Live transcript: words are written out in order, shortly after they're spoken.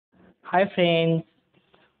Hi friends,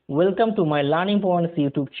 welcome to my Learning Points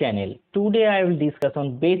YouTube channel. Today I will discuss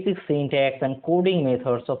on basic syntax and coding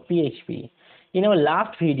methods of PHP. In our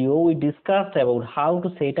last video, we discussed about how to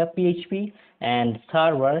set up PHP and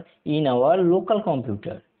server in our local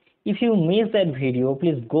computer. If you missed that video,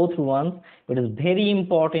 please go through once. It is very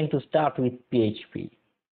important to start with PHP.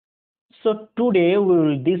 So today we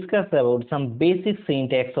will discuss about some basic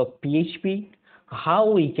syntax of PHP,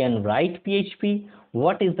 how we can write PHP,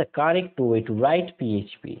 what is the correct way to write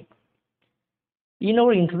PHP. In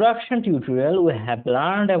our introduction tutorial, we have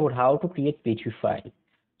learned about how to create PHP file.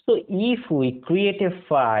 So if we create a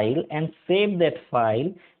file and save that file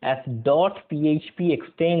as .php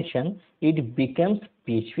extension, it becomes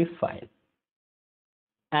PHP file.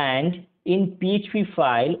 And in PHP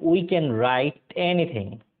file, we can write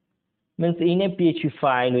anything. Means in a PHP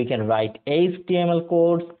file, we can write HTML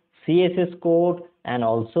code, CSS code, and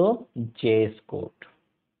also JS code.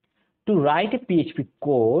 To write a PHP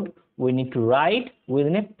code, we need to write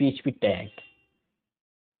within a PHP tag.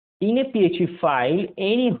 In a PHP file,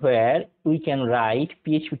 anywhere we can write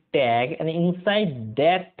PHP tag, and inside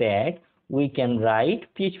that tag, we can write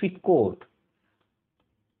PHP code.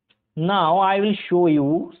 Now I will show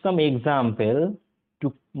you some example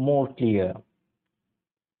to more clear.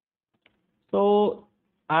 So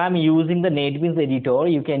I'm using the NetBeans editor.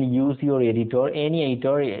 You can use your editor, any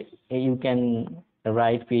editor you can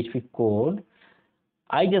write PHP code.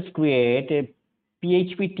 I just create a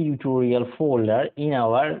PHP tutorial folder in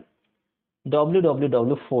our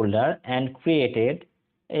www folder and created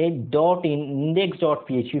a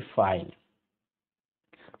index.php file.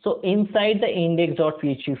 So inside the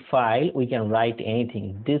index.php file, we can write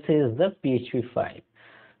anything. This is the PHP file.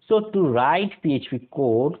 So to write PHP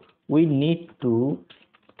code, we need to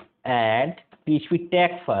add PHP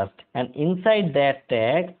tag first, and inside that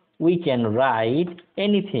tag we can write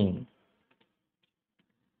anything.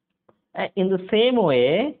 In the same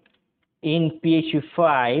way, in PHP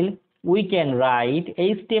file we can write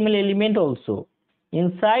HTML element also.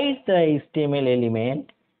 Inside the HTML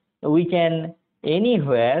element we can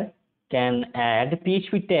anywhere can add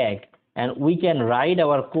PHP tag and we can write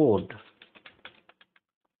our code.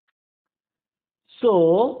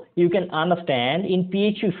 So you can understand in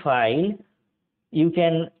PHP file you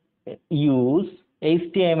can use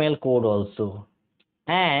HTML code also,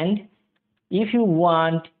 and if you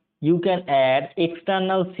want you can add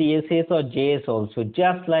external CSS or JS also,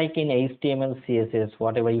 just like in HTML CSS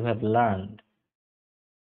whatever you have learned.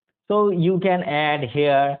 So you can add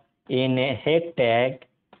here in a head tag,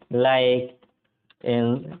 like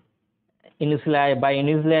by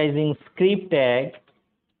initializing script tag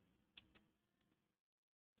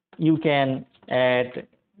you can add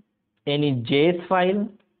any JS file.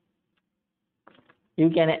 You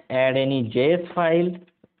can add any JS file,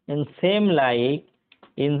 and same like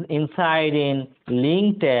inside in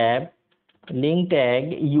link tag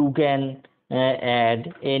you can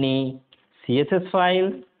add any CSS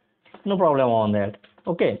file. No problem on that.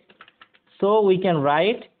 Okay, so we can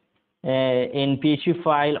write in PHP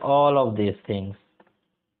file all of these things.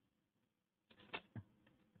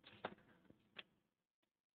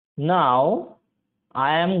 Now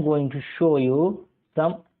I am going to show you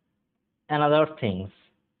some another things.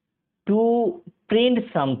 To print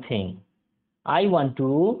something, I want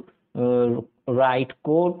to write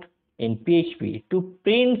code in PHP. To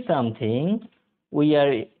print something, we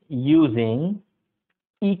are using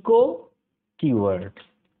echo keyword.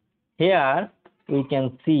 Here we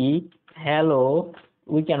can see hello.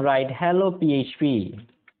 We can write hello PHP.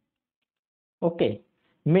 Okay,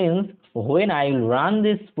 means when I will run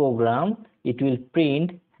this program, it will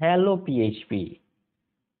print hello PHP.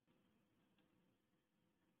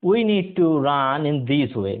 We need to run in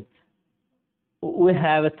this way. We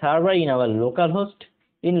have a server in our localhost.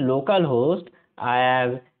 In localhost, I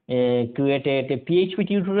have created a PHP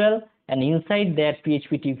tutorial, and inside that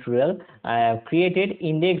PHP tutorial, I have created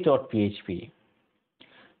index.php.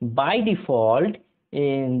 By default,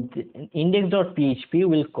 index.php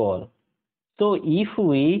will call. So if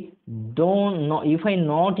we don't know, if I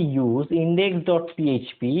not use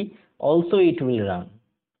index.php, also it will run.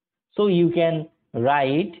 So you can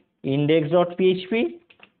write index.php,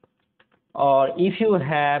 or if you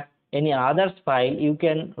have any others file, you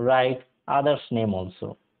can write others name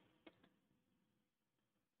also.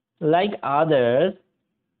 Like others,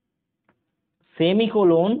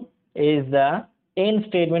 semicolon is the end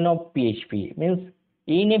statement of PHP. Means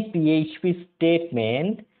in a PHP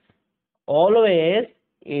statement, always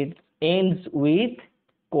it ends with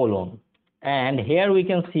colon. And here we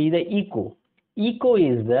can see the echo. Echo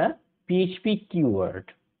is the PHP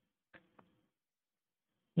keyword.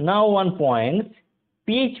 Now one point,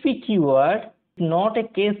 PHP keyword is not a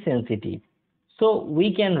case sensitive. So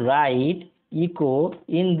we can write echo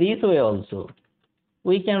in this way also.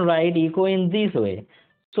 We can write echo in this way.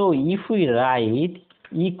 So if we write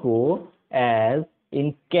echo as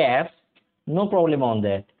in caps, no problem on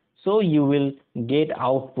that. So you will get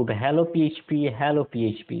output hello PHP, hello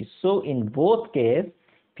PHP. So in both cases,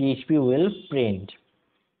 PHP will print.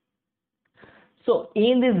 So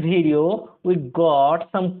in this video, we got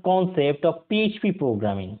some concept of PHP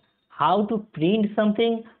programming. How to print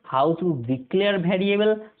something, how to declare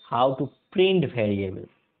variable, how to print variable.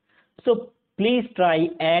 So please try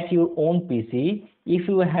at your own PC. If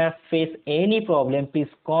you have faced any problem, please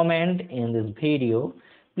comment in this video.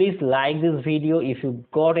 Please like this video if you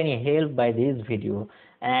got any help by this video,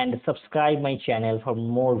 and subscribe my channel for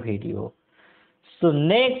more video. So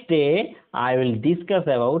next day I will discuss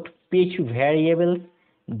about PHP variables,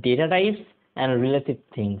 data types and related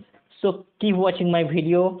things. So keep watching my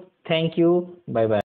video. Thank you. Bye bye.